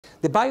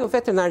The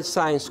Bioveterinary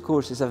Science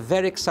course is a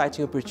very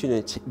exciting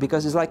opportunity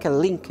because it's like a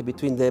link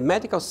between the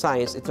medical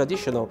science, the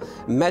traditional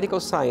medical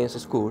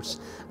sciences course,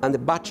 and the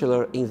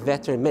Bachelor in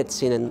Veterinary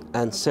Medicine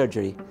and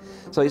Surgery.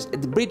 So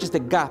it bridges the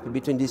gap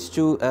between these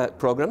two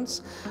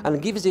programs and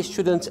gives the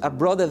students a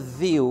broader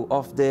view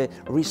of the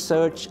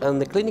research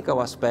and the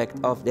clinical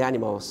aspect of the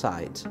animal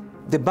side.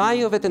 The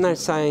Bioveterinary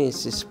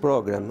Sciences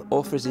program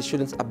offers the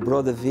students a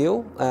broader view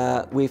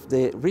with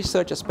the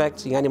research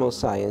aspects in animal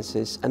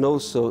sciences, and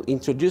also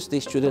introduce the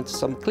students to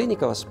some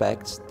clinical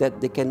aspects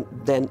that they can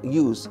then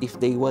use if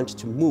they want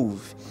to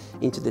move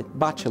into the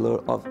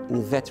Bachelor of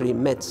Veterinary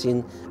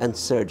Medicine and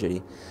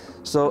Surgery.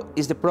 So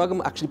the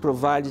program actually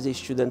provides the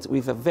students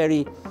with a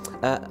very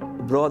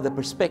broader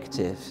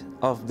perspective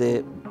of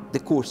the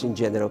course in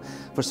general,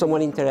 for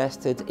someone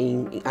interested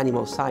in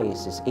animal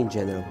sciences in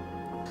general.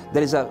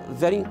 There is a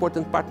very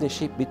important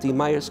partnership between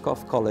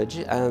Myerscough College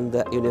and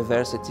the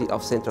University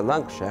of Central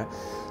Lancashire.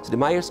 So the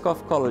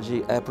Myerscough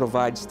College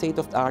provides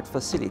state-of-the-art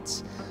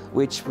facilities,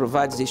 which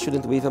provides the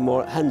student with a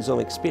more hands-on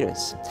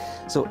experience.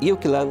 So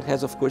UCLan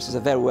has, of course, is a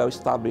very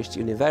well-established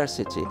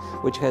university,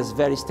 which has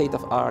very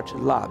state-of-the-art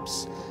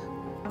labs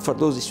for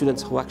those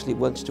students who actually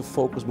want to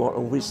focus more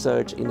on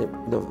research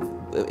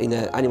in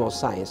animal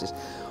sciences.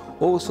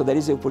 Also, there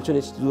is the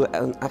opportunity to do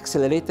an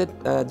accelerated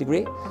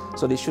degree,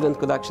 so the student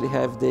could actually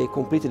have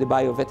completed the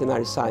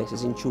Bioveterinary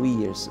Sciences in 2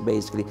 years,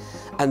 basically.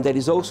 And there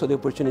is also the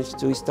opportunity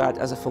to start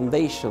as a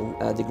foundation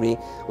degree,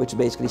 which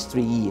basically is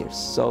 3 years.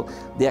 So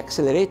the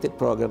accelerated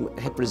program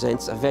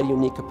represents a very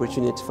unique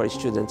opportunity for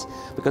students,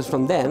 because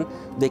from then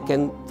they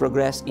can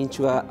progress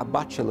into a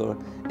bachelor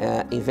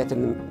in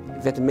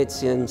veterinary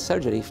medicine and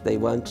surgery if they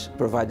want,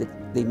 provided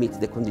they meet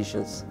the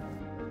conditions.